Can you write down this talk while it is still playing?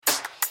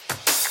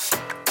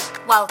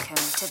Welcome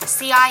to the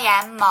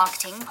CIM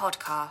Marketing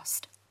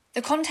Podcast.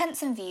 The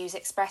contents and views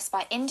expressed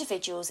by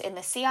individuals in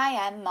the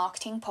CIM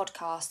Marketing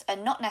Podcast are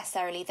not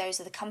necessarily those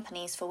of the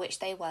companies for which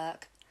they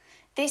work.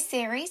 This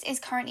series is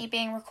currently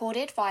being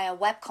recorded via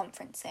web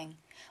conferencing.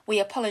 We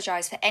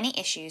apologise for any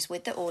issues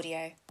with the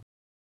audio.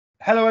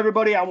 Hello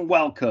everybody and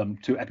welcome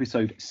to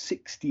episode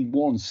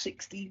 61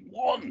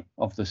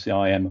 of the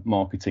CIM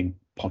Marketing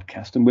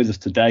Podcast. And with us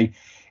today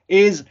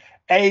is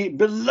a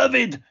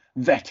beloved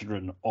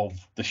veteran of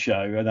the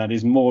show, and that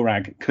is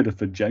Morag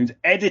Cuddiford-Jones,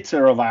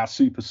 editor of our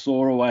super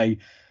soaraway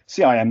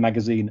CIM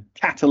magazine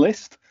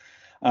Catalyst.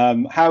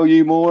 How are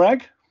you,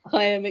 Morag?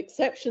 I am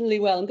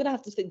exceptionally well. I'm going to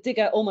have to dig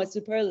out all my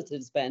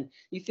superlatives, Ben.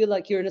 You feel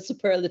like you're in a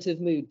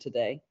superlative mood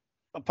today.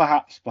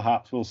 Perhaps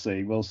we'll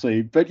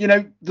see. But you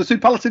know, the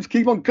superlatives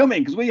keep on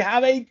coming because we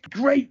have a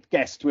great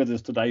guest with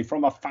us today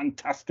from a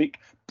fantastic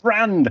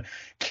brand,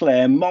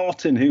 Claire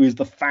Martin, who is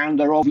the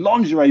founder of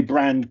lingerie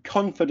brand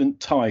Confident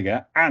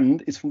Tiger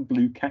and is from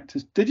Blue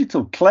Cactus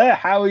Digital. Claire,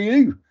 how are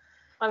you?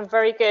 I'm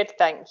very good,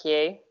 thank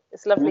you.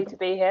 It's lovely to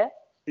be here.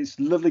 It's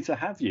lovely to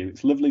have you.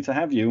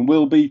 And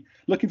we'll be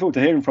looking forward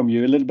to hearing from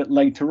you a little bit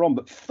later on.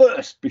 But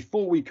first,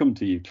 before we come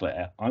to you,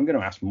 Claire, I'm going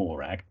to ask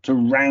Morag to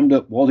round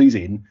up what is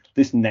in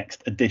this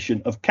next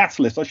edition of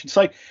Catalyst. I should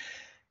say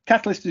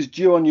Catalyst is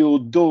due on your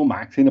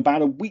doormat in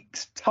about a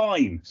week's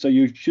time. So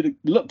you should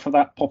look for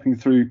that popping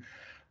through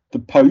the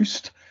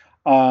post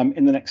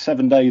in the next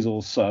 7 days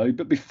or so.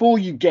 But before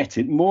you get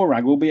it,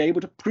 Morag will be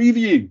able to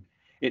preview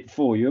it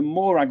for you. And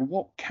Morag,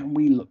 what can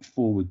we look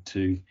forward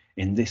to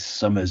in this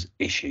summer's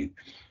issue?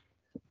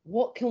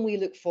 What can we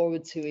look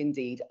forward to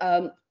indeed?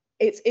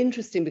 It's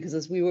interesting because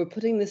as we were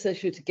putting this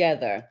issue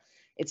together,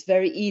 it's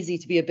very easy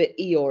to be a bit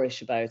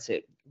Eeyore-ish about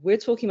it. We're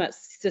talking about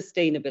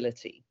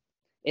sustainability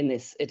in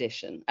this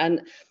edition.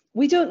 And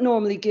we don't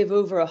normally give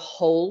over a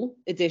whole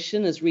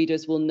edition, as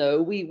readers will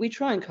know. We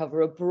try and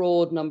cover a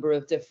broad number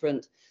of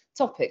different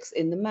topics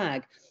in the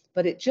mag.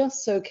 But it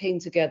just so came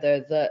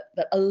together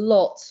that a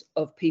lot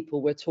of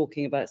people were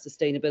talking about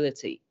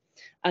sustainability.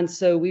 And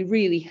so we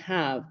really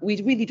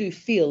do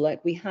feel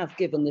like we have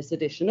given this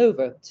edition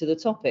over to the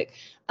topic.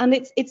 And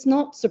it's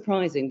not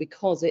surprising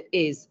because it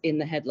is in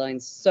the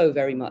headlines so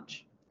very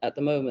much at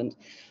the moment.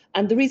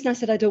 And the reason I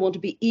said I don't want to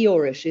be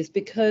Eeyore-ish is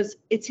because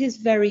it is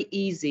very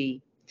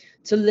easy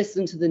to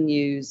listen to the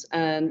news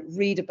and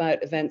read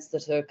about events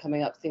that are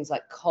coming up, things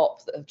like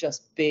COP that have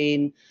just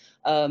been,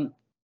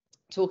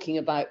 talking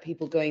about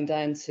people going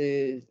down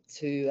to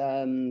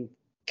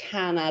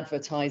can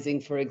advertising,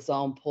 for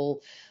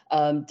example,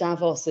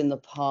 Davos in the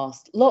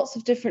past, lots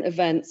of different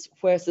events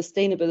where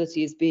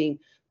sustainability is being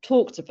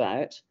talked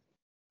about.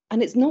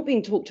 And it's not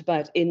being talked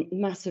about in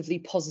massively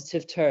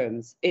positive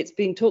terms. It's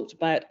being talked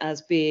about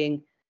as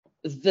being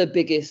the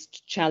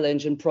biggest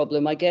challenge and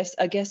problem, I guess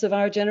of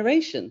our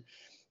generation.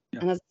 Yeah.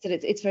 And as I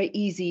said, it's very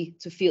easy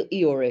to feel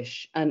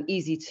Eeyore-ish and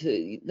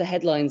the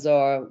headlines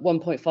are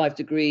 1.5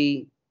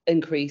 degree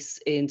increase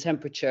in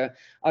temperature.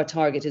 Our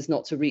target is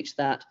not to reach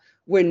that.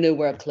 We're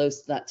nowhere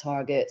close to that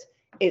target.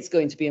 It's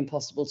going to be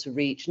impossible to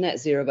reach net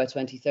zero by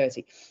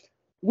 2030.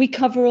 We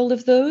cover all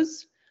of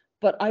those,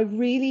 but I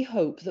really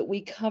hope that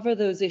we cover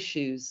those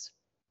issues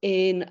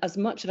in as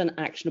much of an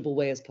actionable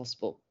way as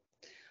possible.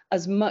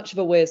 As much of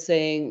a way of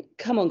saying,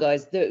 come on,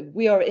 guys,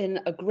 we are in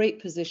a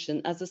great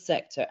position as a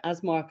sector,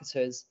 as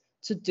marketers,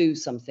 to do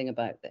something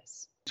about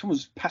this.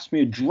 Someone's passed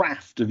me a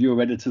draft of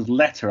your editor's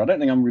letter. I don't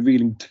think I'm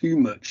revealing too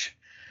much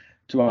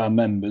to our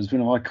members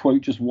when I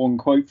quote just one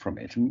quote from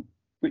it,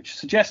 which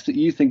suggests that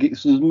you think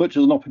it's as much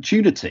as an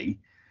opportunity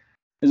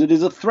as it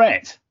is a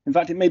threat. In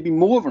fact, it may be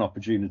more of an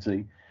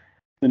opportunity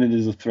than it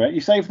is a threat.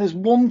 You say, if there's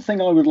one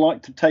thing I would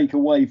like to take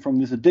away from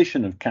this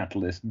edition of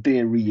Catalyst,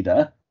 dear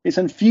reader, it's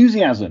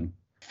enthusiasm.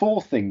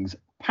 4 things: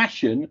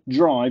 passion,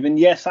 drive, and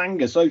yes,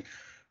 anger. So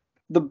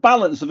the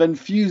balance of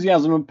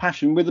enthusiasm and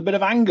passion with a bit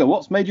of anger.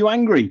 What's made you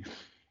angry?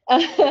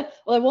 Well,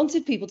 I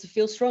wanted people to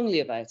feel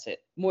strongly about it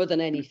more than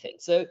anything.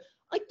 So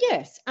I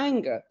guess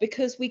anger,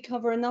 because we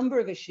cover a number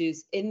of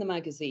issues in the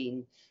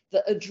magazine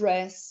that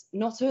address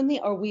not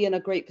only are we in a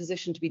great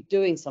position to be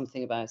doing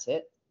something about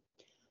it,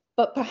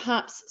 but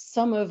perhaps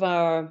some of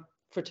our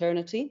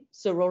fraternity,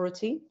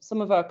 sorority, some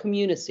of our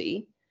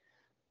community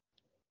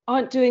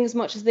aren't doing as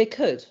much as they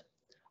could,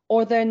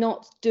 or they're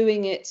not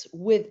doing it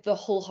with the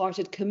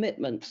wholehearted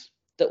commitment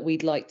that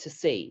we'd like to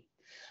see.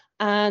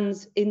 And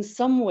in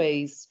some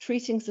ways,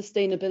 treating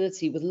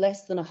sustainability with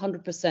less than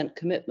 100%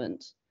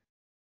 commitment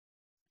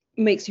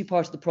makes you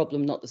part of the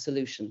problem, not the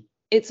solution.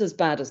 It's as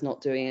bad as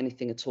not doing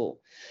anything at all.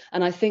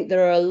 And I think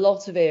there are a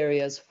lot of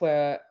areas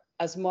where,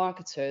 as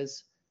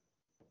marketers,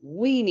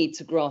 we need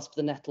to grasp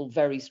the nettle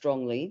very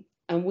strongly,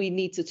 and we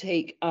need to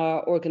take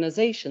our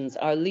organizations,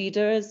 our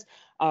leaders,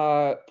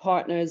 our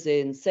partners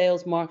in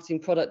sales, marketing,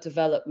 product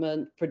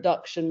development,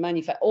 production,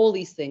 manufacturing, all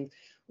these things.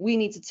 We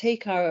need to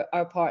take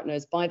our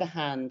partners by the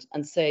hand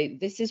and say,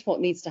 this is what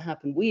needs to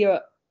happen. We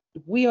are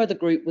the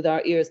group with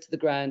our ears to the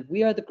ground.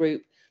 We are the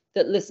group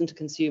that listen to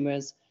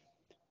consumers.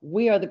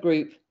 We are the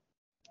group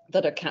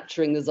that are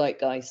capturing the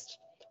zeitgeist.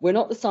 We're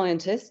not the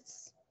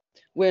scientists.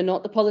 We're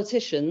not the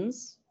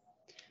politicians,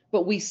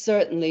 but we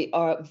certainly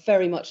are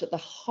very much at the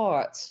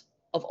heart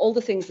of all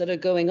the things that are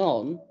going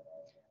on,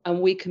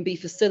 and we can be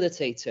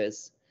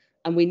facilitators.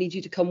 And we need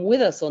you to come with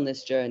us on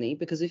this journey,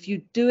 because if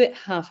you do it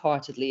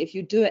half-heartedly, if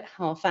you do it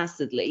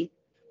half-assedly,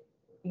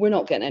 we're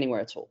not getting anywhere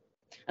at all.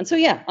 And so,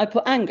 yeah, I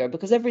put anger,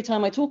 because every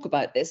time I talk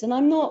about this, and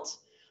I'm not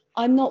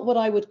what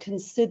I would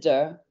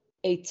consider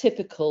a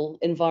typical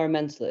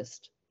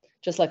environmentalist,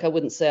 just like I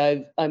wouldn't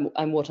say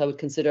I'm what I would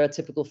consider a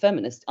typical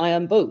feminist. I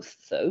am both,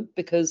 though,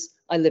 because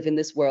I live in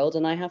this world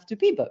and I have to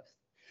be both.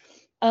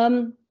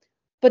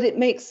 But it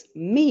makes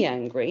me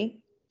angry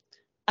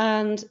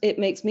and it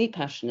makes me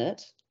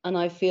passionate. And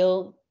I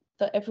feel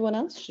that everyone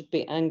else should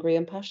be angry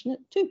and passionate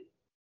too.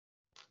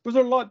 Was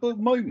there a light bulb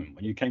moment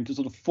when you came to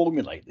sort of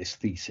formulate this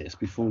thesis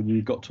before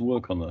you got to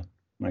work on the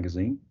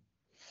magazine?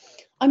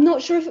 I'm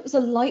not sure if it was a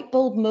light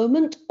bulb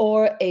moment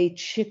or a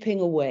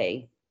chipping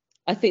away.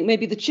 I think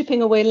maybe the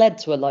chipping away led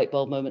to a light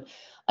bulb moment.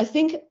 I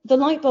think the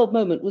light bulb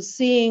moment was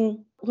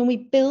seeing when we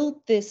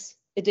build this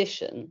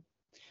edition,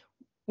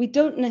 we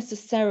don't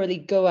necessarily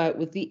go out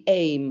with the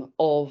aim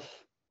of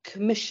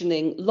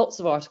commissioning lots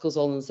of articles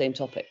all on the same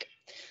topic.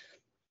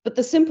 But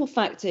the simple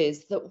fact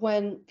is that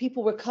when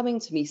people were coming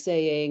to me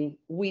saying,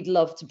 we'd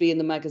love to be in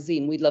the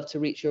magazine, we'd love to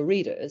reach your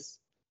readers,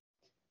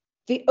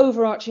 the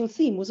overarching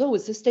theme was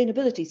always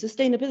sustainability,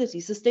 sustainability,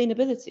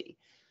 sustainability.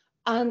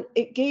 And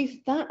it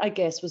gave that, I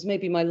guess, was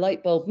maybe my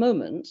light bulb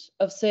moment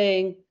of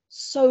saying,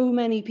 so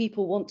many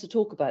people want to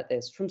talk about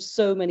this from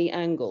so many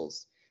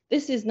angles.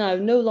 This is now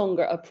no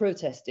longer a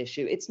protest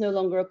issue. It's no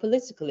longer a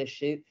political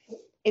issue.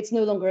 It's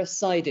no longer a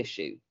side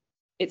issue.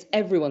 It's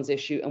everyone's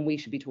issue, and we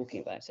should be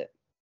talking about it.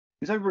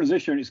 It's everyone's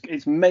issue, and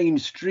it's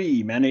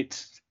mainstream, and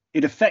it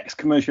affects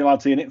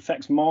commerciality and it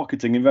affects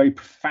marketing in very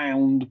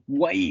profound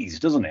ways,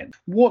 doesn't it?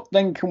 What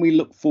then can we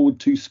look forward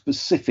to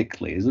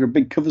specifically? Is there a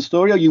big cover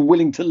story? Are you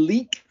willing to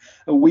leak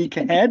a week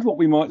ahead what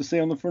we might see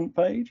on the front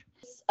page?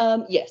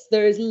 Yes,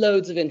 there is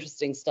loads of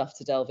interesting stuff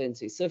to delve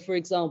into. So, for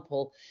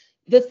example,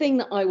 the thing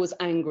that I was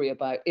angry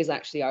about is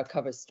actually our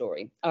cover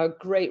story. Our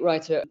great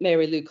writer,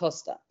 Mary Lou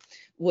Costa,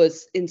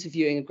 was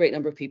interviewing a great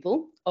number of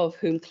people, of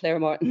whom Claire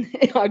Martin,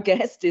 our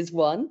guest, is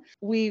one.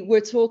 We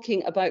were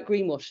talking about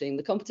greenwashing.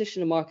 The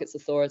Competition and Markets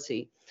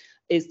Authority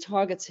is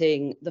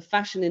targeting the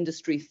fashion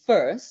industry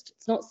first.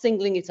 It's not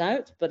singling it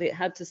out, but it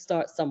had to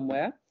start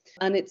somewhere.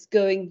 And it's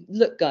going,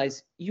 look,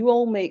 guys, you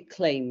all make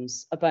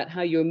claims about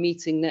how you're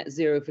meeting net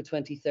zero for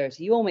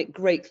 2030. You all make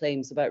great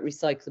claims about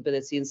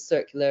recyclability and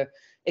circular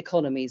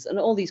economies and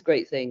all these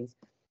great things.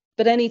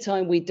 But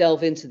anytime we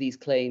delve into these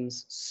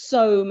claims,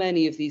 so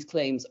many of these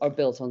claims are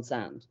built on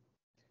sand.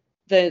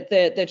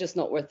 They're just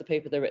not worth the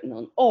paper they're written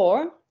on.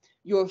 Or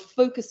you're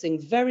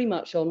focusing very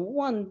much on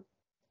one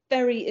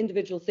very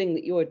individual thing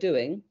that you're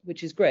doing,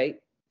 which is great,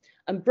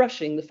 and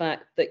brushing the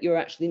fact that you're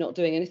actually not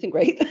doing anything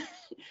great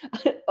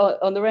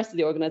on the rest of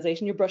the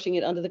organization. You're brushing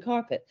it under the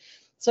carpet.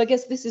 So I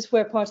guess this is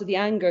where part of the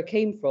anger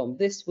came from.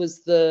 This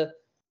was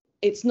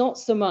it's not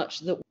so much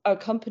that our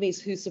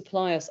companies who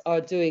supply us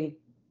are doing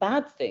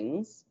bad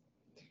things.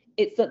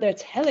 It's that they're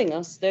telling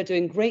us they're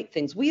doing great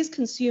things. We as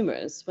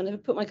consumers, when I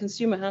put my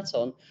consumer hat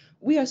on,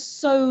 we are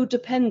so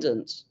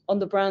dependent on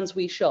the brands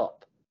we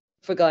shop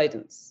for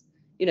guidance.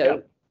 You know,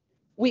 yeah.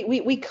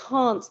 We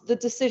can't, the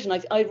decision,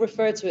 I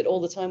refer to it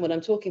all the time when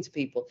I'm talking to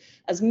people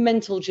as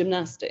mental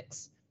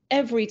gymnastics.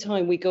 Every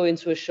time we go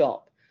into a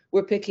shop,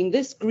 we're picking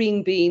this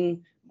green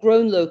bean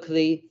grown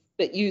locally,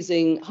 but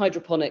using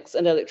hydroponics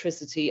and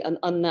electricity and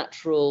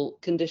unnatural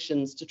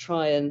conditions to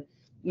try and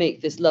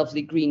make this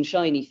lovely green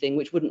shiny thing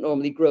which wouldn't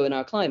normally grow in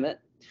our climate,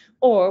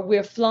 or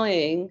we're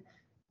flying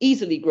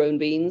easily grown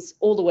beans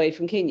all the way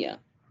from Kenya.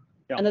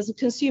 Yeah. And as a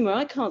consumer,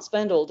 I can't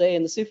spend all day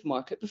in the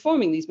supermarket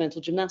performing these mental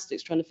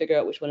gymnastics trying to figure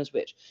out which one is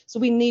which. So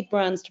we need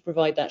brands to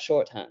provide that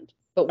shorthand.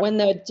 But when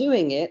they're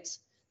doing it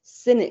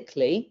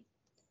cynically,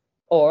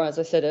 or as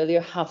I said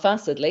earlier,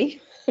 half-assedly,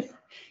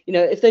 you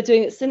know, if they're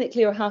doing it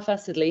cynically or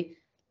half-assedly,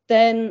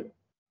 then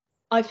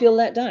I feel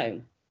let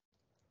down.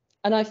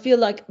 And I feel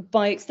like,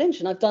 by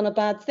extension, I've done a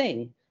bad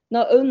thing.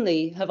 Not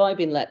only have I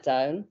been let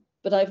down,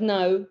 but I've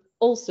now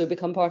also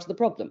become part of the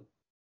problem.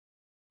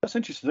 That's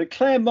interesting.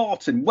 Claire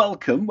Martin,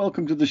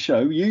 welcome to the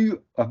show.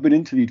 You have been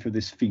interviewed for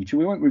this feature.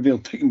 We won't reveal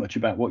too much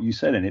about what you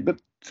said in it, but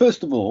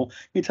first of all, can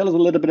you tell us a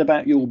little bit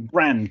about your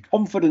brand,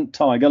 Confident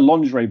Tiger,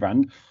 lingerie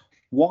brand.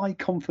 Why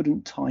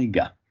Confident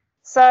Tiger?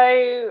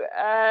 So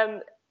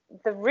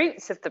the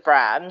roots of the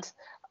brand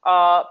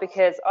are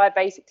because I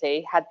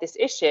basically had this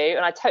issue,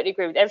 and I totally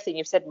agree with everything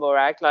you've said,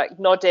 Morag, like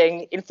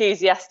nodding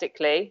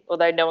enthusiastically,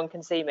 although no one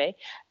can see me,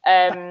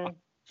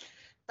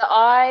 that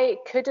I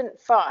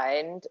couldn't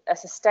find a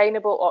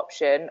sustainable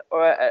option,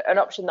 or an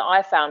option that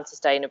I found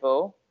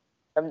sustainable,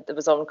 that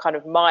was on kind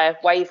of my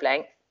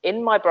wavelength,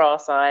 in my bra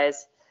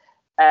size,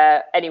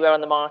 anywhere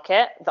on the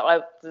market that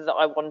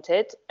I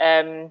wanted.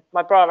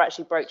 My bra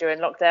actually broke during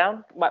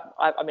lockdown.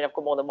 I mean, I've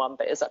got more than one,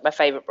 but it's like my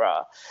favorite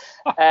bra.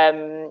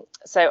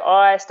 So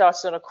I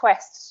started on a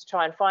quest to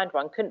try and find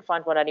one. Couldn't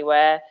find one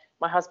anywhere.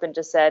 My husband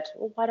just said,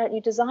 well, why don't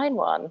you design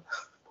one?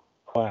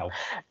 Wow.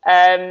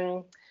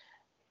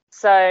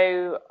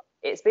 So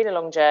it's been a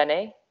long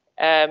journey.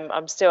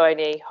 I'm still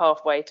only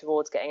halfway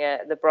towards getting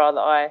the bra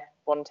that I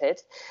wanted,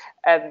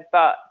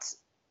 but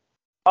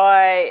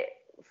I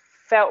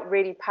felt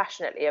really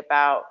passionately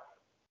about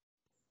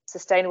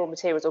sustainable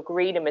materials or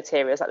greener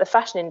materials. Like the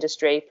fashion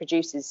industry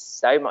produces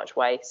so much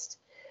waste,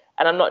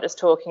 and I'm not just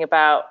talking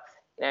about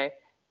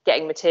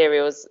getting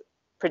materials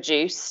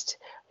produced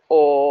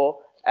or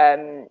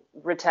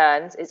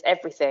returns. It's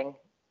everything.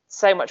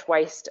 So much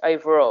waste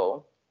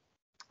overall.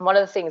 One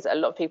of the things that a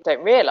lot of people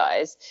don't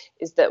realise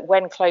is that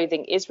when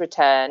clothing is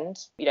returned,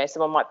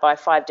 someone might buy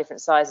 5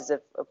 different sizes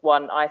of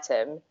one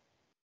item.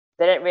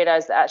 They don't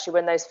realise that actually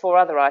when those 4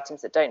 other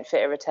items that don't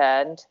fit are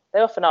returned, they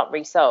often aren't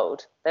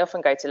resold. They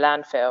often go to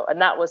landfill. And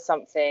that was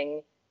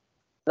something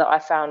that I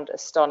found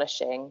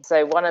astonishing.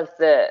 So one of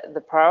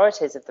the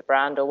priorities of the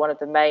brand, or one of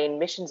the main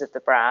missions of the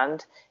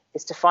brand,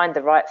 is to find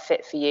the right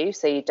fit for you,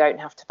 so you don't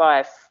have to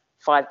buy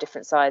 5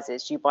 different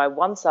sizes. You buy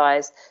one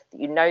size that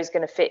you know is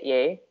going to fit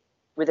you,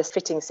 with a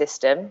fitting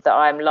system that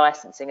I'm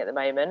licensing at the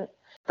moment,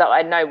 that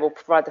I know will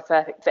provide the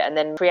perfect fit, and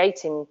then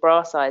creating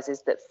bra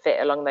sizes that fit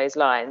along those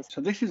lines.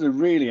 So this is a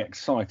really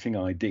exciting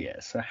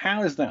idea. So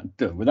how is that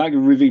done without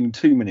revealing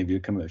too many of your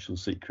commercial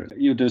secrets?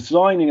 You're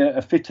designing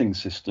a fitting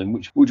system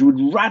which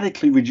would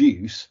radically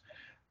reduce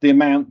the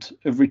amount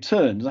of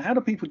returns. How do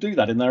people do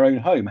that in their own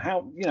home?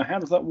 How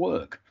does that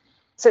work?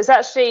 So it's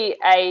actually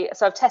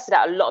so I've tested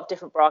out a lot of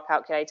different bra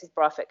calculators,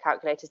 bra fit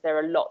calculators. There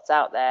are lots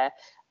out there.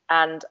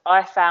 And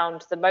I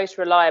found the most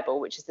reliable,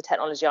 which is the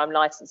technology I'm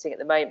licensing at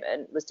the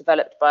moment, was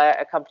developed by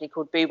a company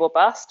called Boob or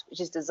Bust, which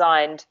is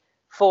designed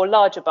for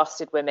larger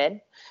busted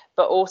women,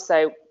 but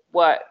also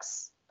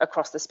works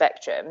across the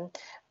spectrum.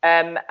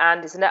 And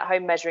it's an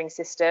at-home measuring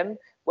system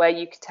where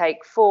you could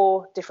take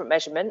 4 different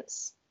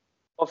measurements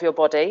of your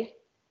body,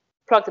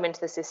 plug them into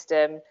the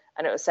system,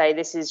 and it will say,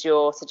 this is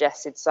your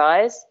suggested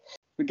size.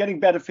 But getting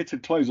better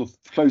fitted clothes, or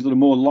clothes that are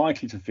more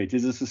likely to fit,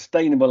 is a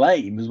sustainable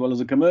aim as well as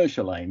a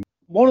commercial aim.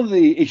 One of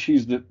the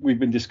issues that we've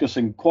been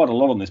discussing quite a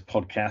lot on this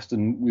podcast,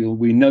 and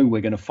we know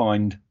we're going to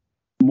find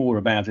more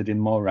about it in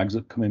Morag's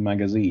upcoming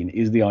magazine,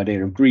 is the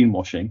idea of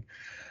greenwashing.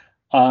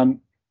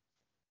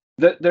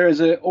 That there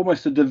is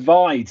almost a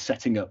divide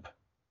setting up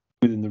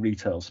within the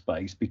retail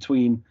space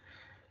between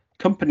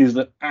companies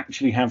that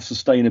actually have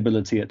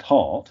sustainability at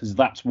heart, as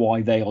that's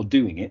why they are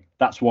doing it,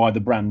 that's why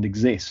the brand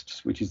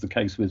exists, which is the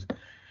case with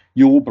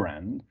your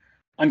brand,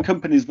 and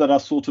companies that are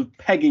sort of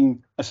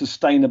pegging a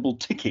sustainable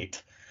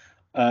ticket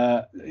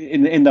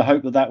in the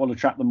hope that will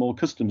attract them more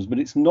customers, but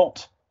it's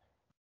not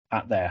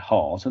at their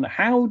heart. And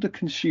how do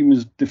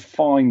consumers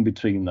define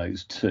between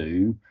those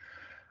two,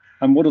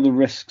 and what are the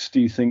risks,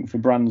 do you think, for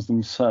brands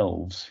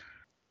themselves?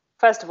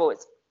 First of all,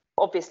 it's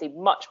obviously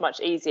much, much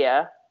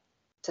easier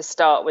to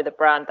start with a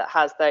brand that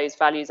has those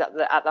values at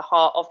the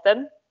heart of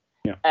them,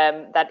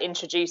 than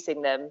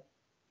introducing them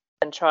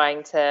and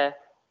trying to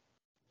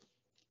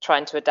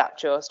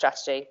adapt your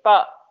strategy.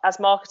 But as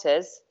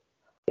marketers,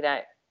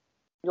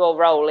 your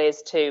role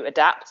is to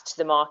adapt to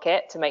the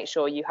market to make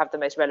sure you have the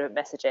most relevant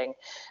messaging.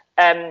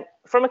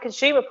 From a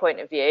consumer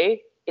point of view,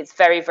 it's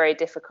very, very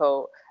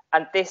difficult.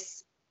 And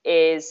this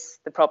is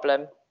the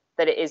problem,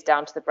 that it is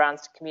down to the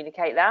brands to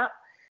communicate that.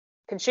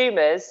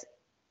 Consumers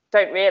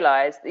don't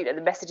realise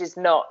the message is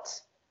not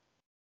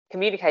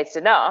communicated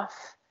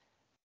enough,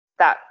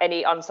 that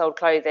any unsold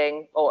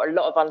clothing, or a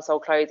lot of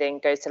unsold clothing,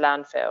 goes to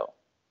landfill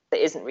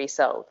that isn't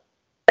resold.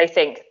 They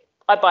think,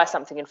 I buy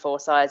something in 4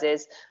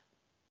 sizes,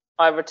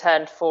 I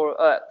returned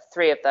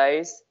 3 of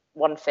those,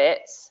 1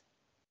 fits,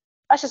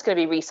 that's just going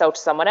to be resold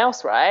to someone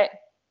else, right?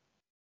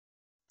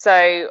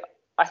 So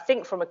I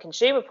think from a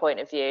consumer point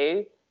of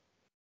view,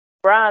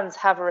 brands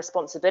have a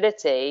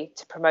responsibility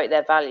to promote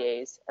their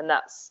values, and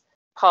that's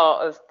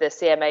part of the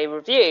CMA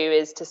review,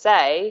 is to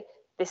say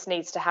this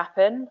needs to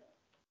happen.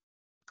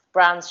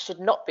 Brands should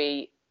not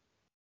be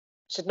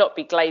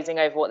glazing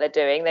over what they're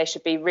doing. They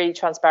should be really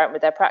transparent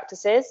with their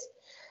practices.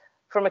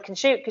 From a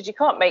consumer, because you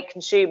can't make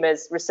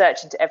consumers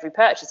research into every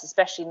purchase,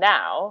 especially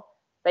now.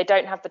 They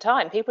don't have the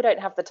time. People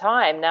don't have the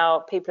time now.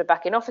 People are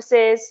back in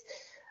offices.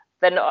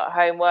 They're not at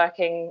home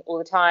working all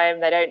the time.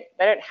 They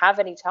don't have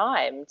any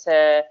time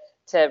to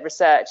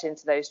research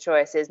into those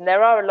choices. And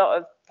there are a lot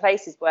of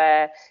places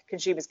where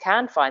consumers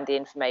can find the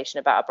information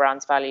about a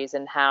brand's values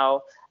and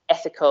how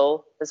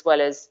ethical as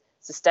well as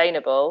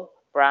sustainable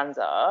brands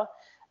are.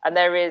 And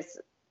there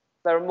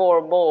are more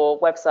and more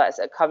websites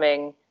that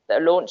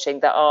are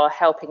launching that are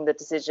helping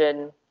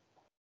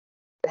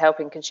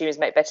consumers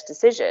make better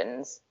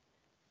decisions.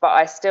 But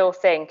I still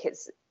think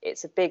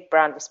it's a big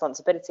brand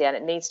responsibility, and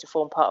it needs to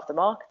form part of the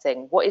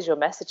marketing. What is your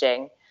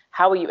messaging?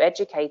 How are you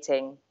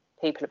educating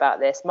people about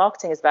this?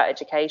 Marketing is about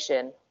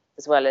education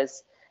as well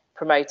as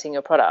promoting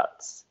your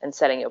products and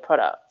selling your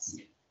products.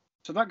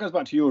 So that goes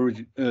back to your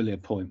earlier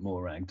point,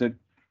 Morag, that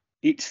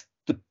it's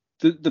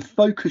the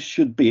focus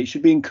should be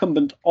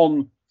incumbent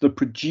on the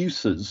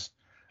producers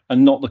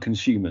and not the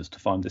consumers to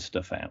find this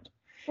stuff out.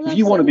 Well, if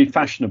you want to be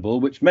fashionable,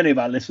 which many of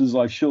our listeners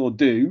I sure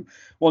do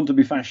want to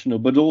be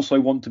fashionable, but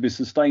also want to be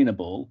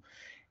sustainable,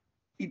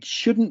 it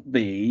shouldn't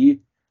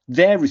be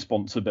their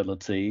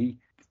responsibility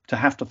to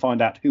have to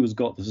find out who has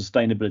got the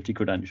sustainability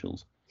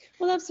credentials?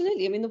 Well,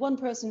 absolutely. I mean, the one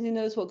person who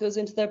knows what goes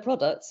into their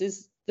products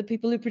is the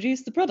people who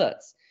produce the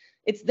products.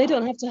 They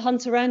don't have to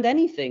hunt around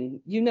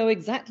anything. You know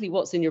exactly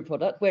what's in your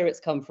product, where it's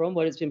come from,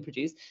 where it's been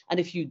produced. And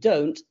if you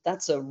don't,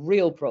 that's a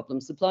real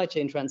problem. Supply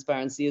chain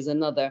transparency is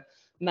another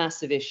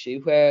massive issue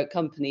where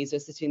companies are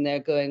sitting there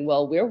going,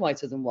 well, we're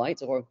whiter than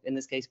white, or in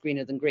this case,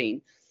 greener than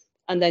green.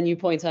 And then you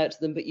point out to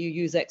them, but you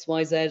use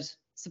XYZ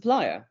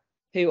supplier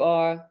who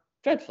are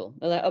dreadful.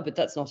 They're like, oh, but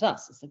that's not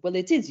us. It's like, well,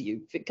 it is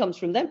you. If it comes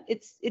from them,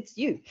 it's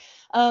you.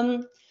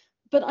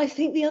 But I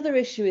think the other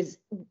issue is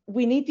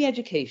we need the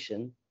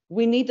education.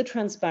 We need the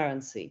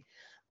transparency.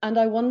 And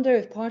I wonder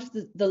if part of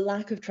the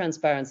lack of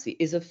transparency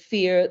is a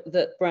fear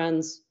that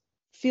brands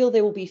feel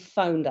they will be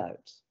found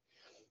out.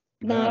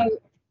 Now,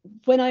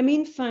 when I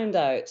mean found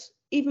out,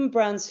 even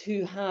brands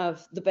who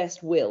have the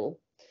best will,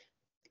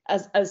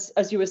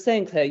 as you were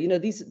saying, Claire, you know,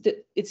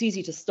 it's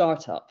easy to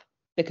start up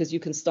because you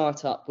can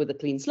start up with a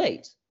clean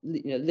slate,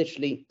 you know,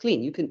 literally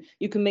clean.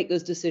 You can make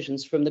those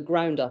decisions from the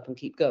ground up and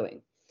keep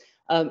going.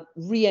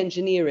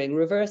 Re-engineering,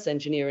 reverse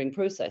engineering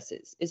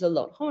processes is a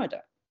lot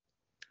harder.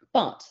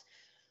 But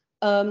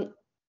the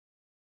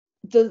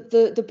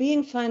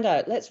being found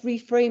out, let's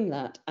reframe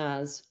that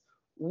as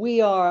we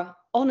are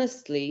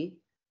honestly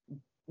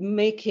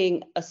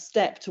making a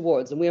step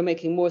towards, and we are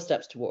making more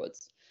steps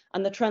towards.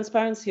 And the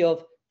transparency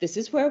of this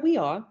is where we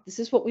are, this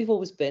is what we've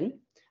always been,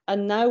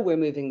 and now we're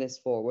moving this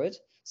forward.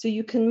 So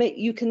you can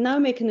now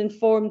make an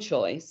informed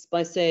choice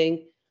by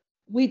saying,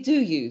 we do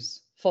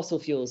use fossil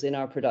fuels in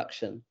our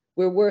production.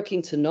 We're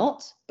working to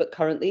not, but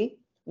currently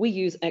we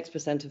use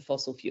X% of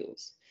fossil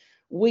fuels.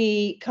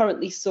 We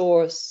currently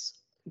source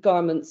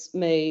garments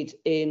made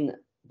in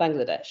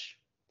Bangladesh.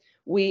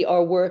 We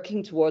are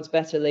working towards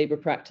better labour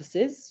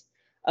practices.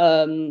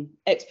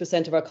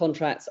 X% of our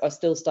contracts are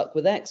still stuck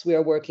with X. We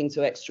are working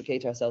to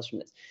extricate ourselves from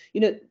this.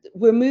 You know,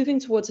 we're moving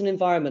towards an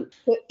environment.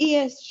 So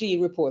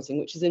ESG reporting,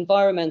 which is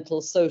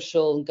environmental,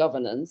 social,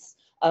 governance,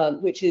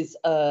 which is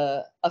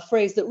a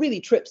phrase that really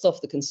trips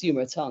off the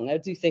consumer tongue. I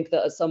do think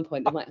that at some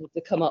point they might have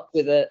to come up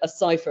with a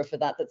cipher for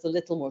that that's a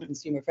little more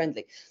consumer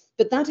friendly.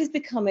 But that is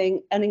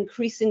becoming an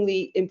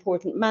increasingly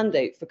important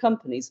mandate for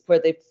companies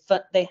where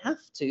they have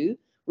to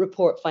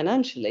report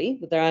financially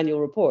with their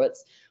annual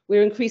reports.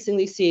 We're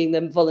increasingly seeing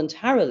them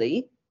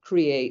voluntarily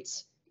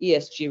create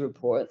ESG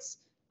reports.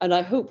 And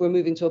I hope we're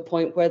moving to a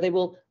point where they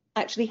will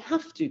actually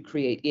have to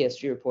create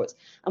ESG reports.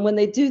 And when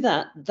they do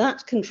that,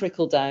 that can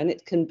trickle down.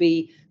 It can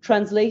be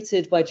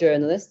translated by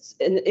journalists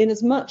in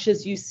as much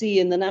as you see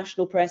in the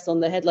national press on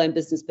the headline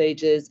business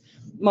pages,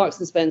 Marks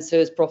and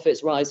Spencer's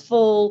profits rise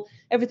full,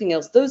 everything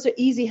else. Those are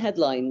easy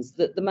headlines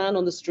that the man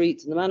on the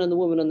street and the man and the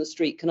woman on the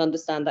street can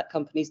understand that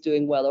company's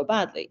doing well or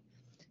badly.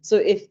 So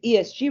if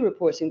ESG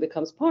reporting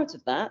becomes part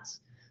of that,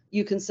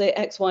 you can say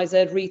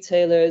XYZ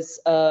retailers'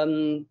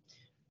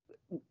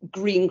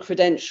 green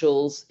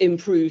credentials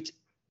improved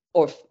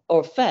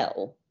or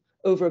fell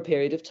over a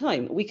period of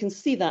time. We can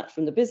see that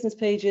from the business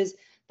pages.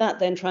 That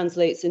then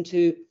translates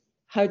into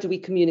how do we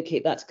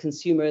communicate that to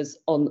consumers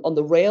on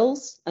the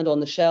rails and on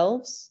the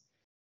shelves?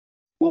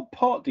 What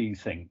part do you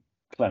think,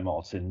 Claire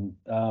Martin,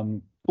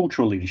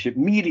 cultural leadership,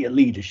 media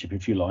leadership,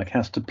 if you like,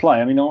 has to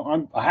play? I mean,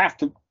 I have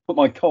to put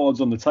my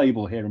cards on the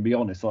table here and be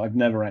honest. I've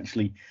never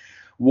actually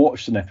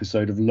watched an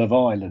episode of Love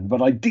Island,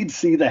 but I did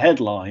see the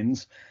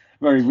headlines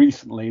very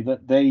recently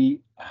that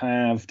they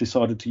have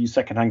decided to use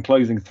secondhand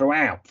clothing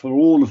throughout for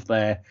all of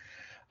their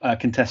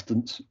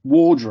contestants'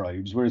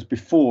 wardrobes, whereas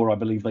before I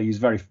believe they use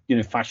very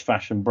fast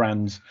fashion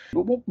brands.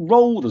 But what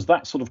role does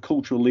that sort of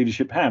cultural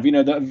leadership have? You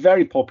know, they're a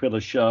very popular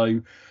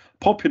show,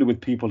 popular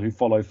with people who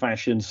follow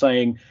fashion,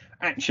 saying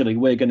actually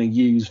we're going to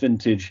use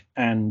vintage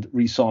and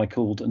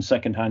recycled and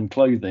secondhand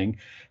clothing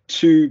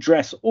to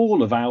dress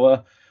all of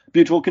our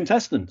beautiful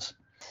contestants.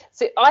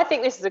 So I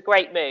think this is a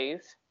great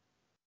move.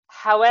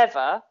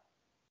 However,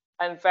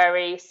 I'm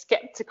very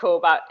skeptical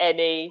about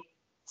any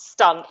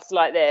stunts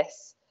like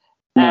this.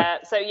 No.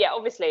 So yeah,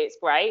 obviously it's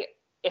great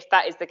if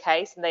that is the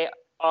case and they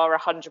are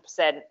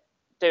 100%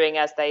 doing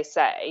as they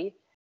say.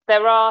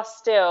 There are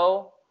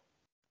still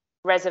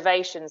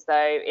reservations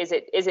though. Is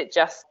it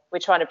just we're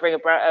trying to bring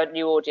a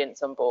new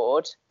audience on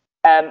board?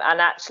 And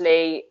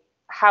actually,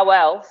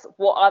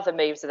 what other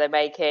moves are they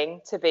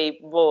making to be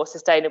more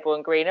sustainable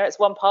and greener? It's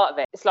one part of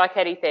it. It's like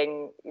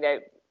anything,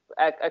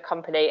 a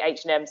company,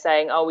 H&M,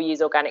 saying, oh, we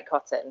use organic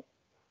cotton.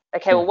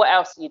 Okay, well, what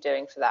else are you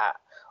doing for that?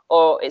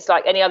 Or it's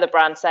like any other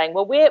brand saying,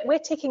 well, we're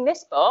ticking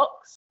this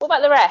box. What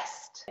about the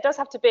rest? It does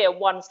have to be a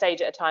one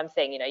stage at a time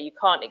thing. You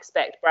can't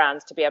expect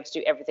brands to be able to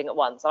do everything at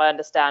once. I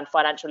understand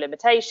financial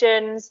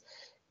limitations,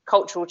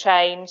 cultural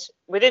change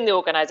within the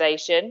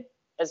organisation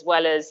as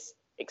well as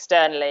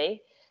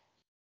externally.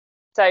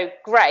 So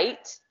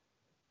great,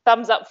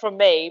 thumbs up from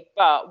me.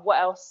 But what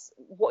else?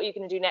 What are you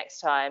going to do next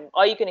time?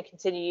 Are you going to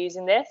continue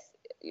using this?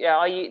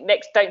 Are you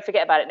next? Don't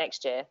forget about it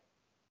next year.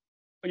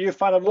 Are you a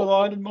fan of Love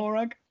Island,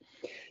 Morag?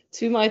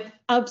 To my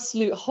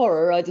absolute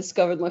horror, I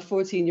discovered my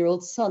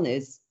 14-year-old son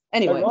is.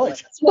 Anyway, Oh,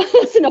 right.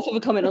 that's enough of a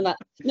comment on that.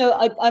 No,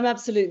 I'm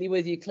absolutely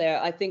with you,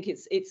 Claire. I think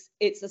it's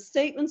a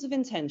statement of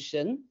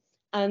intention.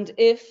 And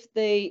if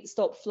they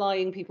stop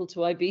flying people to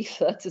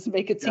Ibiza to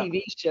make a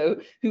TV show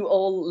who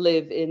all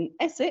live in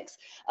Essex,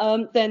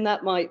 then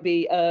that might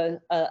be a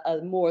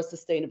more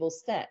sustainable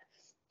step.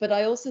 But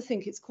I also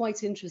think it's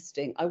quite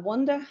interesting. I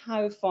wonder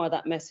how far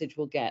that message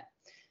will get.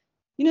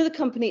 You know the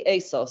company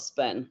ASOS,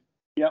 Ben?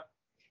 Yep.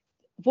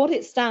 What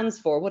it stands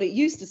for, what it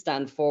used to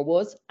stand for,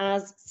 was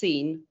as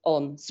seen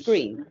on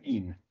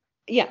screen.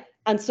 Yeah.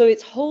 And so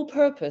its whole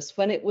purpose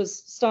when it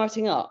was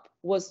starting up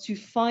was to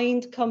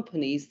find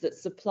companies that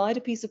supplied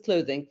a piece of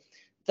clothing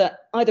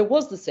that either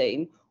was the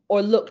same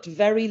or looked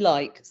very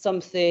like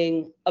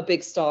something a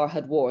big star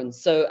had worn.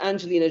 So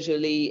Angelina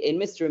Jolie in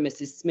Mr. and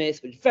Mrs.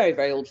 Smith, which is a very,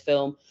 very old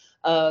film,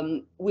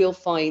 we'll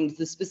find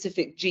the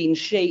specific jean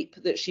shape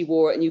that she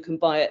wore, and you can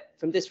buy it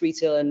from this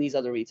retailer and these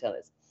other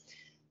retailers.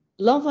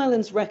 Love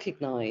Island's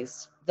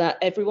recognise that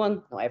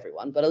not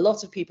everyone, but a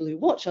lot of people who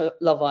watch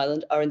Love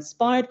Island are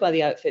inspired by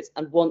the outfits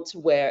and want to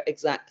wear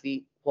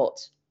exactly what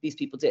these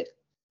people did.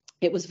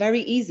 It was very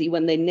easy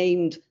when they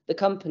named the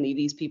company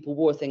these people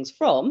wore things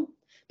from,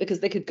 because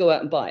they could go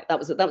out and buy it. That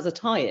was a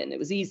tie-in. It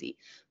was easy.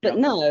 But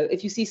now,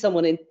 if you see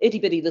someone in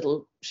itty-bitty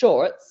little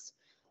shorts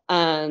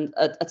and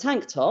a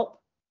tank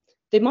top,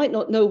 they might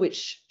not know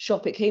which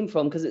shop it came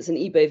from because it's an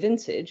eBay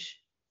vintage,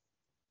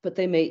 but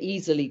they may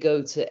easily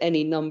go to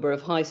any number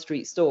of high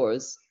street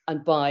stores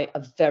and buy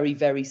a very,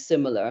 very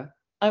similar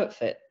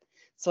outfit.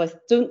 So I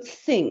don't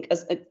think,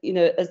 as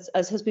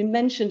has been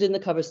mentioned in the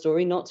cover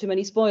story, not too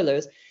many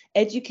spoilers,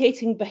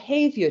 educating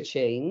behavior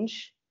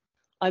change,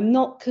 I'm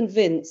not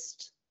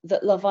convinced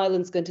that Love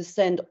Island's going to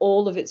send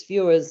all of its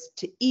viewers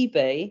to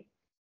eBay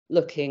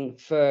looking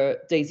for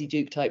Daisy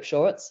Duke type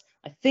shorts.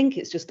 I think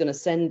it's just going to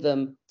send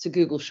them to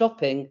Google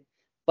Shopping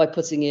by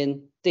putting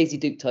in Daisy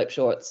Duke type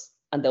shorts,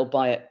 and they'll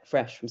buy it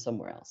fresh from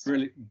somewhere else.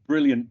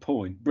 Brilliant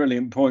point,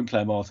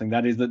 Claire Martin.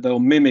 That is that they'll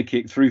mimic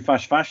it through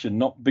fast fashion,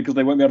 not because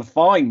they won't be able to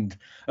find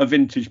a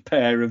vintage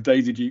pair of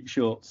Daisy Duke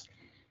shorts.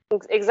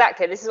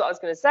 Exactly. This is what I was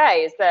going to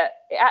say, is that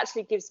it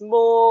actually gives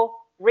more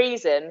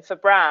reason for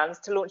brands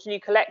to launch new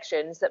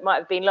collections that might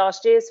have been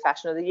last year's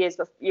fashion or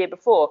the year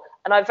before.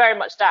 And I very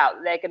much doubt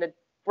they're going to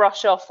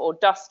brush off or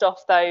dust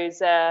off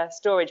those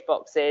storage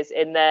boxes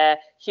in their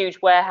huge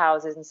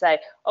warehouses and say,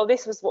 oh,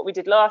 this was what we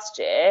did last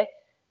year.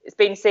 It's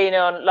been seen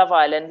on Love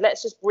Island.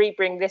 Let's just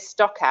rebring this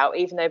stock out,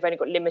 even though they've only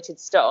got limited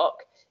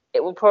stock.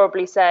 It will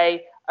probably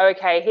say, oh,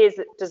 okay, here's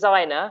the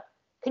designer.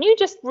 Can you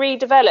just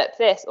redevelop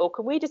this? Or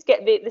can we just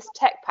get this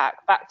tech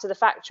pack back to the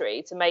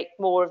factory to make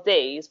more of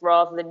these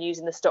rather than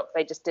using the stock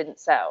they just didn't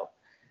sell?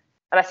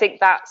 And I think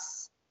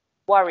that's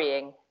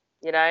worrying,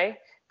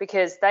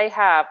 because they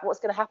have, what's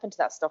going to happen to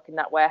that stock in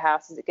that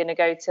warehouse? Is it going to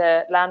go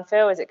to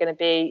landfill? Is it going to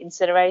be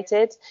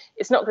incinerated?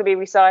 It's not going to be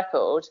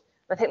recycled.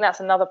 I think that's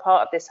another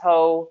part of this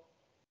whole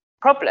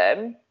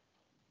problem.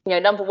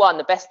 Number one,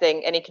 the best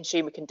thing any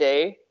consumer can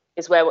do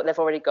is wear what they've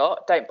already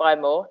got. Don't buy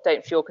more.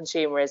 Don't fuel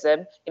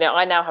consumerism.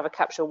 I now have a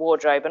capsule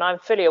wardrobe, and I'm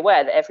fully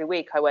aware that every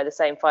week I wear the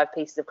same 5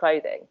 pieces of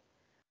clothing.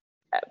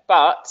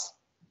 But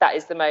that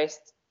is the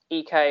most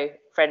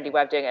eco-friendly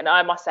way of doing it. And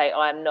I must say,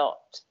 I am not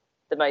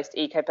the most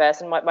eco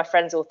person. My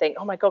friends all think,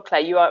 oh my God,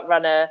 Claire, you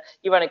run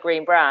a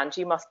green brand.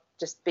 You must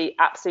just be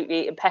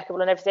absolutely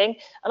impeccable and everything.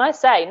 And I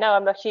say, no,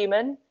 I'm a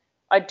human.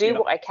 I do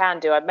what I can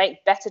do. I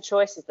make better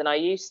choices than I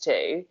used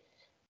to.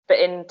 But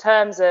in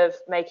terms of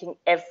making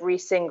every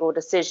single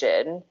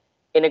decision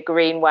in a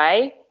green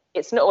way,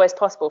 it's not always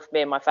possible for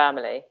me and my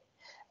family.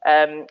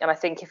 And I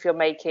think if you're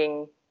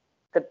making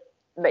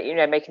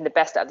the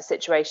best out of the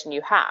situation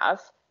you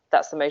have,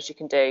 that's the most you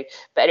can do.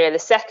 But anyway, the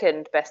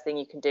second best thing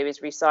you can do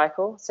is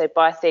recycle. So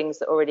buy things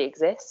that already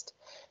exist.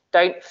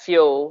 Don't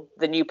fuel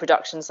the new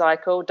production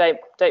cycle.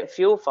 Don't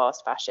fuel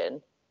fast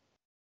fashion.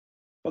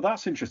 Well,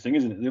 that's interesting,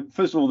 isn't it?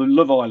 First of all, the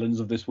Love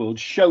Islands of this world,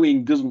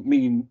 showing doesn't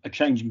mean a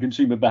change in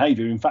consumer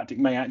behaviour. In fact, it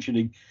may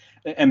actually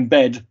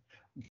embed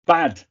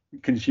bad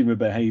consumer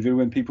behaviour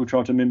when people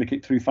try to mimic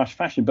it through fast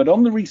fashion. But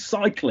on the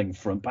recycling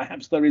front,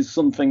 perhaps there is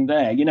something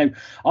there.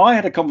 I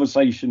had a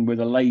conversation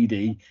with a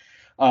lady,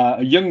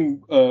 a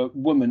young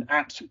woman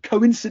at,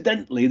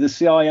 coincidentally, the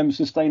CIM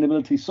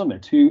Sustainability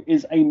Summit, who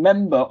is a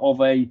member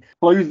of a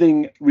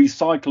clothing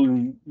recycle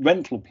and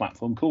rental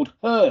platform called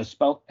HURR,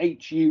 spelled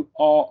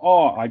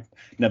HURR. I've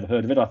never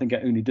heard of it. I think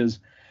it only does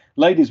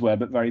ladies' wear,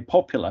 but very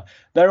popular.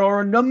 There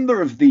are a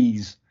number of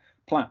these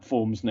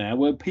platforms now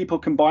where people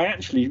can buy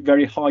actually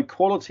very high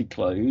quality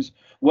clothes,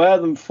 wear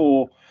them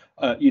for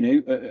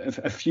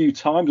a few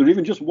times or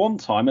even just one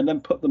time, and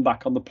then put them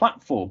back on the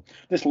platform.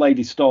 This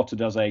lady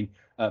started as a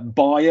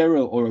buyer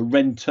or a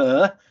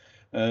renteur.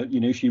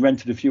 She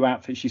rented a few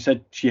outfits. She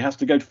said she has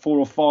to go to 4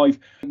 or 5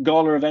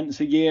 gala events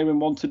a year and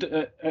wanted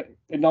a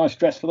nice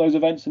dress for those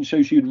events, and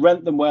so she'd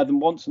rent them, wear them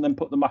once, and then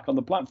put them back on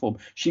the platform.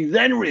 She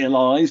then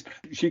realised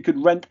she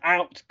could rent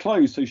out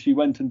clothes, so she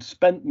went and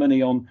spent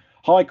money on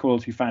high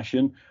quality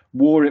fashion,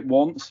 wore it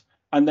once,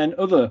 and then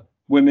other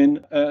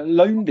women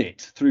loaned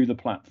it through the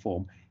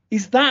platform.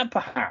 Is that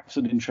perhaps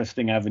an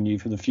interesting avenue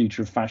for the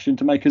future of fashion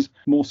to make us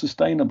more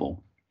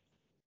sustainable?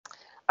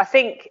 I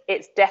think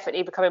it's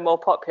definitely becoming more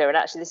popular, and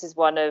actually this is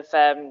one of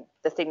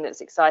the thing that's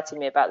exciting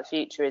me about the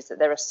future, is that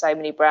there are so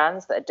many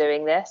brands that are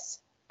doing this.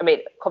 I mean,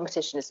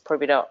 competition is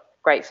probably not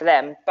great for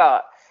them,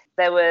 but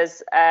there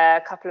was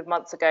a couple of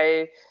months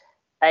ago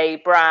a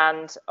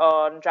brand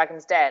on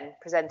Dragon's Den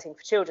presenting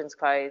for children's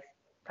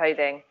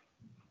clothing,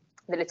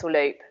 the Little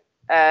Loop,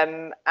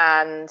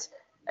 and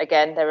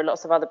again there are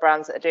lots of other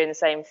brands that are doing the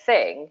same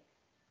thing,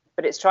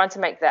 but it's trying to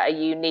make that a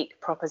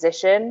unique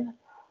proposition.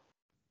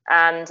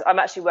 And I'm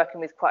actually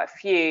working with quite a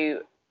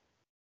few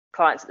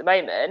clients at the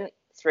moment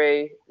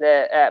through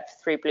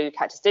Blue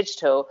Cactus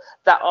Digital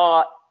that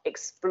are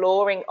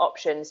exploring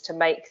options to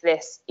make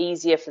this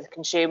easier for the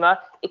consumer.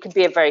 It can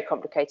be a very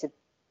complicated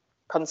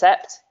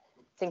concept,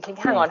 thinking,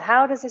 hang on,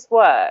 how does this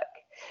work?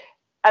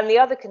 And the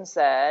other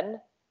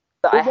concern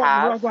that I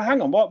have... Well, hang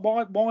on,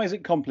 why is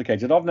it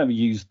complicated? I've never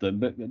used them,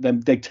 but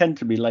they tend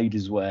to be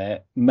ladies'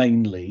 wear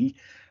mainly.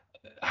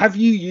 Have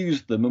you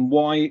used them, and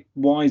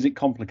why is it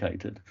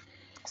complicated?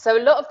 So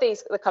a lot of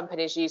the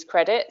companies use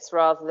credits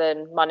rather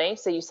than money.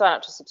 So you sign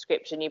up to a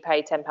subscription, you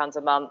pay £10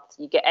 a month,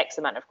 you get X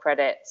amount of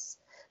credits.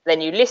 Then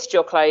you list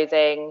your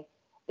clothing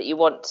that you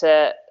want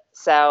to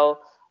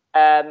sell.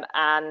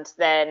 And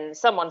then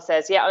someone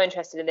says, yeah, I'm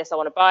interested in this, I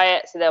want to buy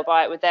it. So they'll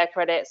buy it with their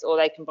credits, or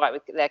they can buy it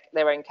with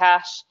their own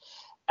cash.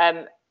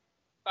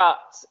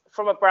 But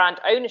from a brand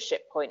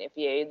ownership point of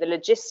view, the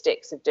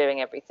logistics of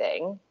doing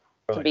everything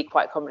can be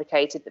quite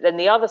complicated. But then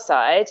the other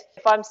side,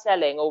 if I'm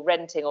selling or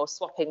renting or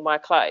swapping my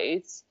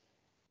clothes,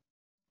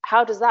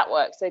 how does that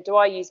work? So do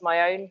I use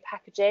my own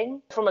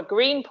packaging? From a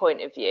green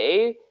point of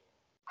view,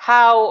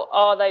 how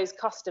are those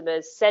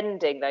customers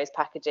sending those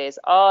packages?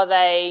 Are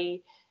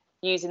they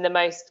using the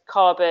most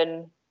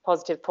carbon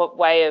positive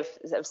way of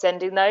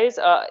sending those?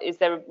 Is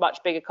there a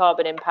much bigger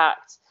carbon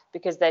impact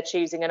because they're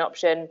choosing an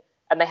option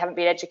and they haven't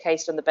been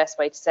educated on the best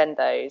way to send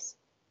those?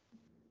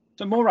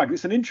 So, Morag,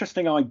 it's an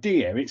interesting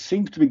idea. It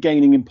seems to be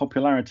gaining in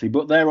popularity,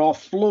 but there are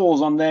flaws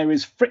and there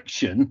is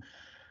friction,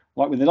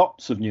 like with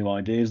lots of new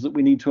ideas, that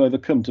we need to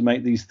overcome to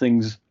make these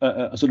things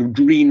a sort of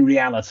green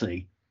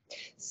reality.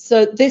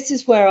 So this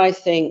is where I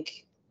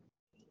think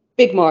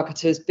big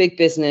marketers, big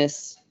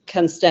business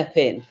can step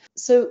in.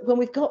 So when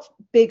we've got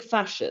big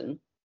fashion,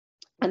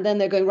 and then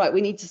they're going, right,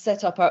 we need to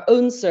set up our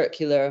own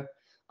circular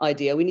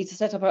idea. We need to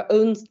set up our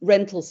own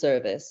rental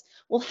service.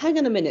 Well, hang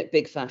on a minute,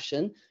 big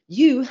fashion.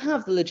 You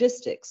have the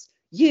logistics.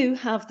 You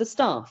have the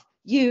staff.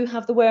 You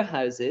have the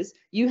warehouses.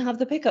 You have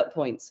the pickup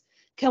points.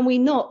 Can we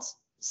not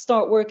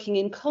start working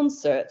in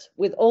concert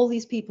with all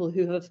these people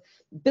who have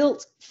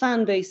built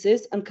fan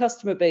bases and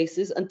customer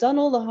bases and done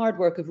all the hard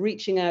work of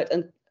reaching out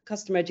and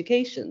customer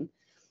education?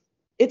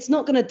 It's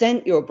not going to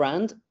dent your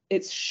brand.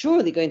 It's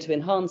surely going to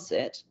enhance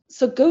it.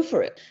 So go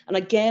for it. And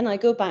again, I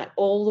go back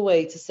all the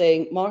way to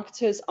saying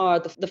marketers are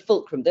the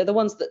fulcrum. They're the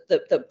ones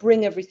that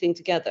bring everything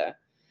together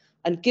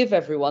and give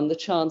everyone the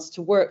chance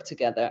to work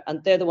together.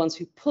 And they're the ones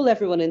who pull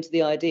everyone into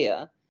the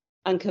idea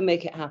and can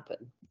make it happen.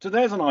 So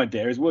there's an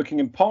idea, is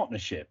working in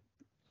partnership.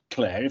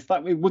 Claire,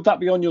 would that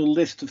be on your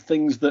list of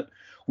things that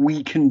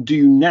we can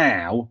do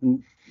now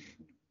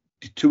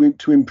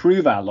to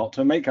improve our lot,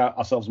 to make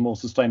ourselves more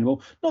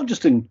sustainable, not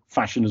just in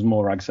fashion, as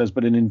Morag says,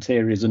 but in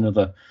interiors and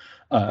other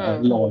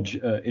large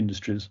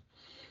industries?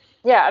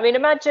 Yeah, I mean,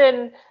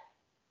 imagine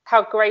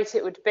how great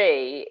it would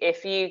be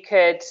if you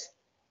could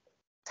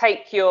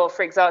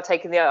for example,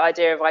 taking the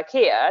idea of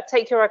IKEA,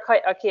 take your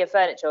IKEA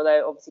furniture,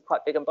 although obviously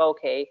quite big and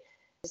bulky,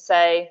 to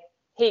say,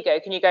 here you go,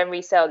 can you go and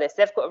resell this?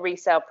 They've got a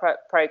resale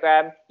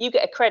program. You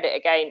get a credit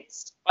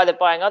against either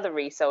buying other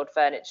resold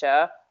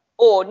furniture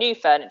or new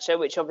furniture,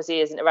 which obviously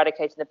isn't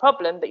eradicating the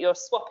problem, but you're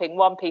swapping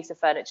one piece of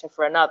furniture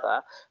for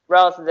another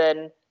rather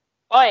than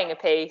buying a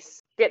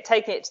piece,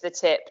 taking it to the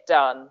tip,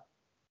 done.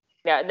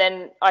 Yeah, and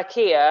then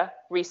IKEA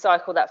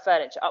recycle that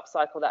furniture,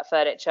 upcycle that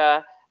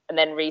furniture, and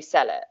then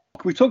resell it.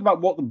 We talk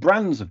about what the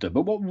brands have done,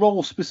 but what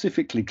role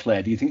specifically,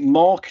 Claire, do you think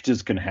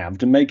marketers can have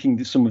to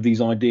making some of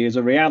these ideas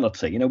a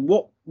reality? You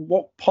know,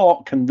 what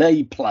part can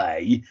they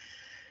play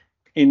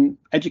in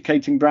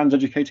educating brands,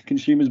 educating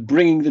consumers,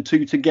 bringing the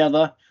two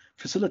together,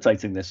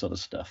 facilitating this sort of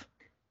stuff?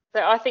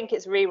 So I think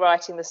it's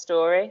rewriting the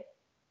story.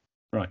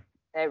 Right.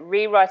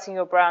 Rewriting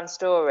your brand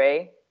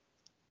story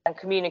and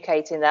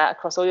communicating that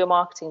across all your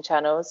marketing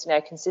channels,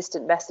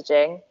 consistent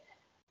messaging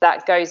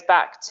that goes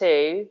back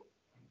to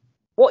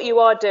what you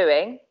are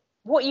doing,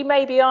 what you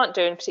maybe aren't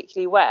doing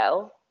particularly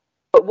well,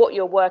 but what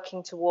you're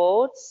working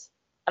towards.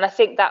 And I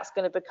think that's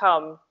going to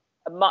become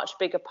a much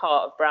bigger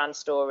part of brand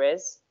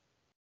stories,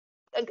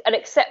 and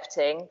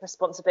accepting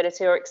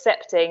responsibility, or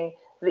accepting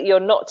that you're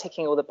not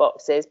ticking all the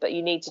boxes, but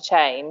you need to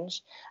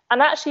change,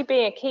 and actually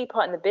being a key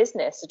part in the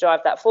business to drive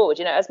that forward.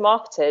 As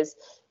marketers,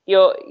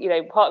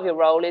 part of your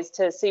role is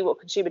to see what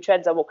consumer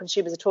trends are, what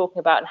consumers are talking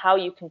about, and how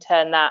you can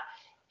turn that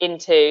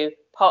into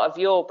part of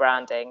your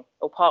branding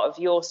or part of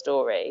your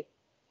story.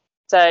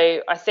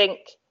 So I think,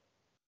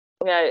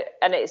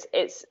 and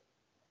it's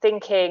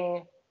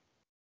thinking,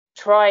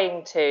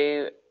 trying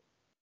to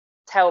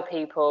tell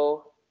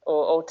people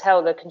or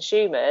tell the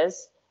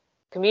consumers,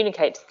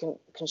 communicate to the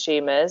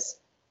consumers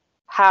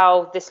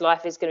how this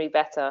life is going to be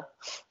better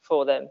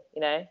for them,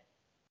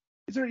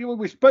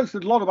 We spoke a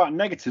lot about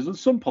negatives and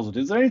some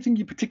positives. Is there anything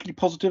you're particularly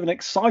positive and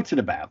excited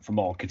about for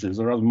marketers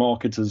or as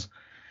marketers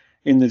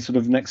in the sort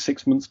of next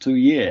 6 months to a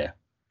year?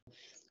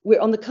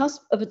 We're on the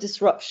cusp of a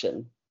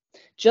disruption,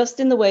 just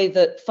in the way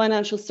that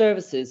financial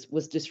services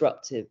was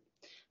disruptive.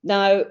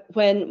 Now,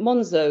 when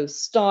Monzo,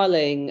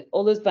 Starling,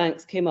 all those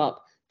banks came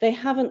up, they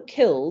haven't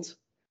killed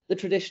the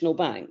traditional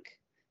bank.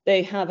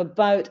 They have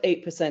about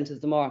 8%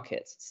 of the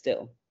market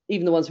still,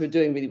 even the ones who are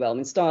doing really well. I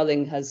mean,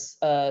 Starling has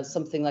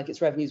something like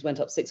its revenues went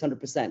up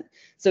 600%.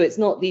 So it's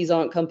not, these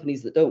aren't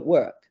companies that don't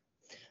work.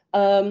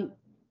 But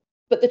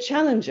the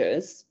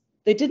challengers,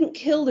 they didn't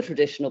kill the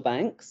traditional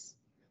banks,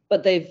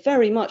 but they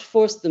very much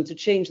forced them to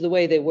change the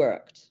way they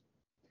worked.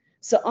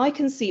 So I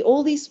can see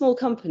all these small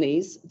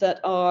companies that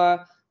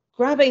are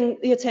grabbing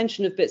the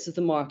attention of bits of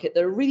the market,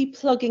 that are really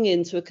plugging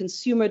into a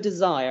consumer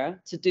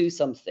desire to do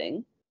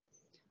something.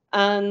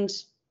 And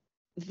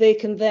they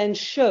can then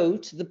show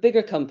to the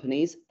bigger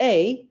companies,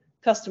 A,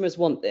 customers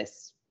want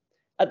this.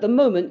 At the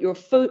moment, you're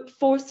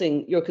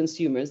forcing your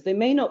consumers. They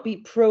may not be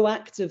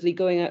proactively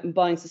going out and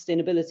buying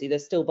sustainability. They're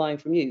still buying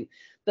from you,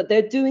 but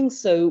they're doing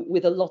so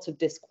with a lot of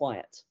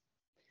disquiet.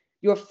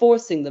 You're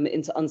forcing them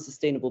into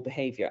unsustainable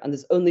behavior, and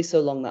there's only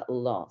so long that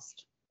will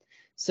last.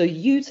 So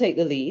you take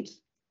the lead.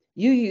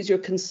 You use your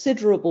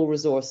considerable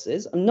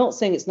resources. I'm not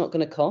saying it's not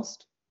going to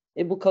cost.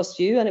 It will cost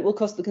you and it will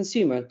cost the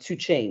consumer to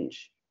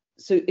change.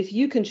 So if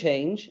you can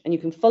change and you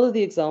can follow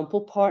the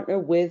example, partner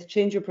with,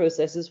 change your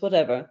processes,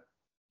 whatever,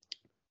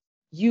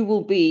 you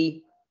will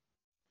be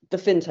the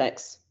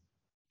fintechs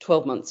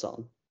 12 months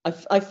on.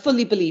 I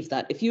fully believe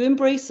that. If you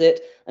embrace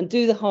it and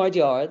do the hard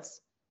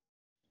yards,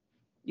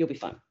 you'll be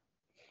fine.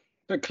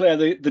 But Claire,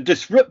 the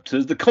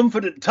disruptors, the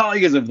confident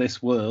tigers of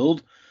this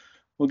world,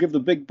 will give the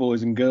big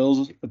boys and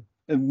girls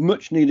a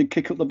much needed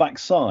kick up the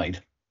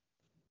backside.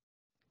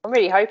 I'm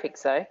really hoping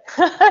so.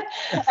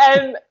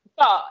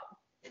 But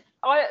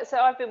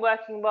I've been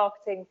working in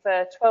marketing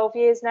for 12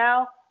 years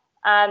now,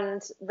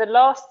 and the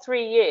last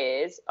 3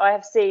 years I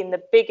have seen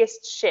the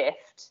biggest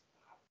shift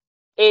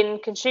in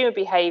consumer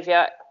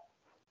behaviour,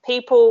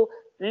 people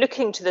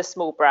looking to the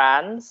small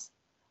brands,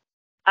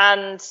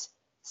 and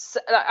so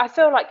I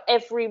feel like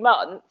every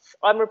month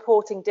I'm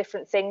reporting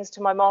different things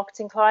to my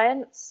marketing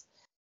clients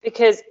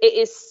because it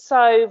is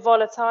so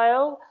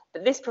volatile.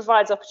 But this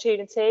provides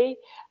opportunity,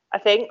 I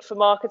think, for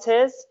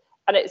marketers,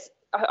 and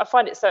I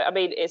find it so. I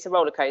mean, it's a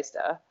roller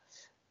coaster,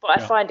 but I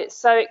find it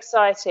so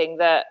exciting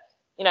that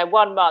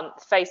 1 month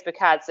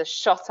Facebook ads are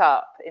shot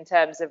up in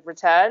terms of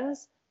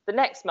returns. The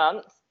next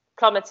month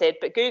plummeted,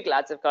 but Google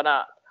ads have gone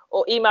up.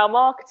 Or email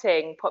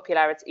marketing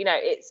popularity,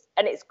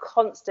 it's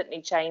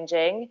constantly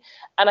changing.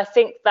 And I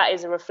think that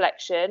is a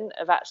reflection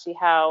of actually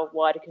how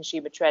wider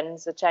consumer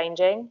trends are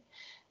changing.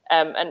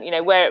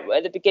 Where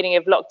at the beginning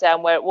of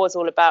lockdown, where it was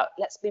all about,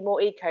 let's be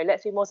more eco,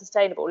 let's be more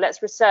sustainable,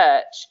 let's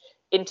research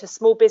into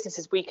small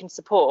businesses we can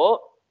support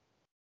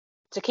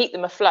to keep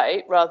them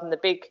afloat rather than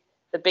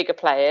the bigger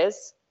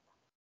players.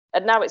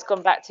 And now it's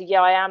gone back to,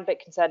 I am a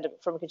bit concerned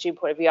from a consumer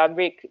point of view. I'm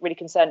really, really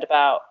concerned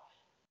about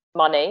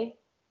money.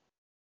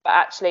 But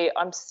actually,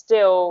 I'm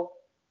still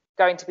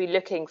going to be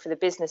looking for the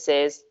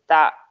businesses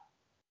that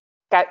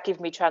give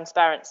me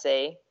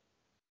transparency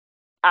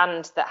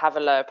and that have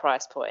a lower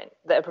price point,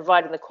 that are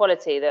providing the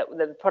quality, that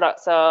the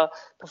products are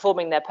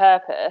performing their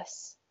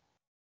purpose,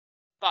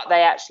 but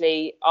they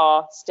actually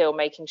are still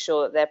making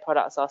sure that their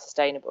products are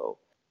sustainable.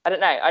 I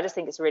don't know. I just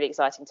think it's a really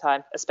exciting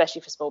time,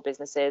 especially for small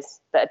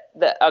businesses that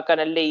are going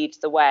to lead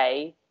the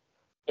way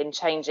in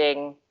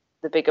changing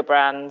the bigger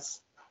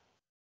brands'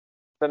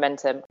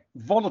 momentum.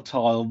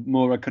 Volatile,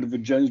 Maura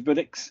Cuddifer-Jones,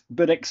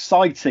 but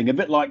exciting. A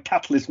bit like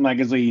Catalyst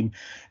magazine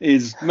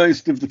is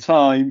most of the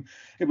time.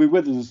 It'll be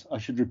with us, I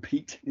should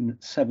repeat, in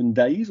 7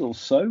 days or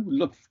so.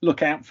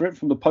 Look out for it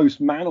from the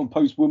postman or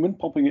postwoman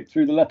popping it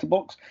through the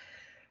letterbox.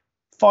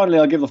 Finally,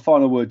 I'll give the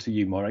final word to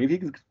you, Maura. If you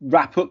could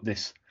wrap up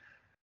this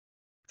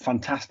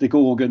fantastic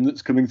organ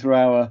that's coming through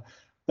our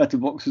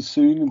letterboxes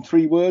soon in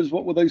 3 words,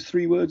 what will those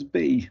 3 words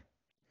be?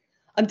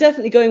 I'm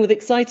definitely going with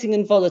exciting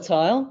and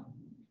volatile.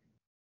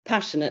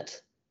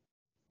 Passionate.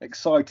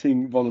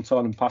 Exciting, volatile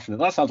and passionate.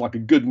 That sounds like a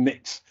good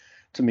mix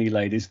to me,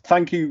 ladies.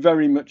 Thank you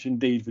very much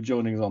indeed for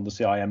joining us on the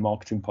CIM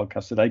Marketing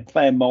Podcast today.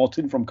 Claire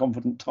Martin from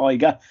Confident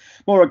Tiger,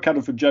 Maura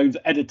Cuddifer-Jones,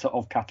 editor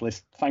of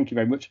Catalyst. Thank you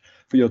very much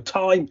for your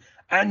time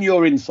and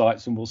your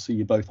insights, and we'll see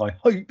you both, I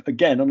hope,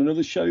 again on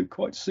another show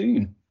quite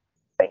soon.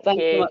 Thank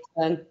you so much,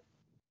 Ben.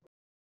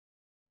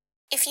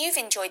 If you've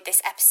enjoyed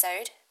this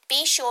episode,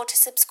 be sure to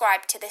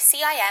subscribe to the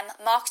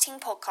CIM Marketing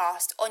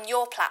Podcast on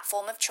your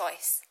platform of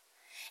choice.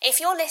 If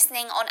you're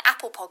listening on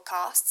Apple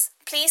Podcasts,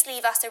 please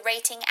leave us a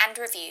rating and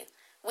review.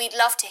 We'd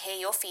love to hear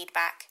your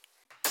feedback.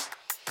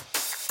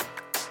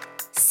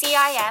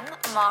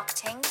 CIM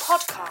Marketing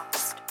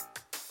Podcast.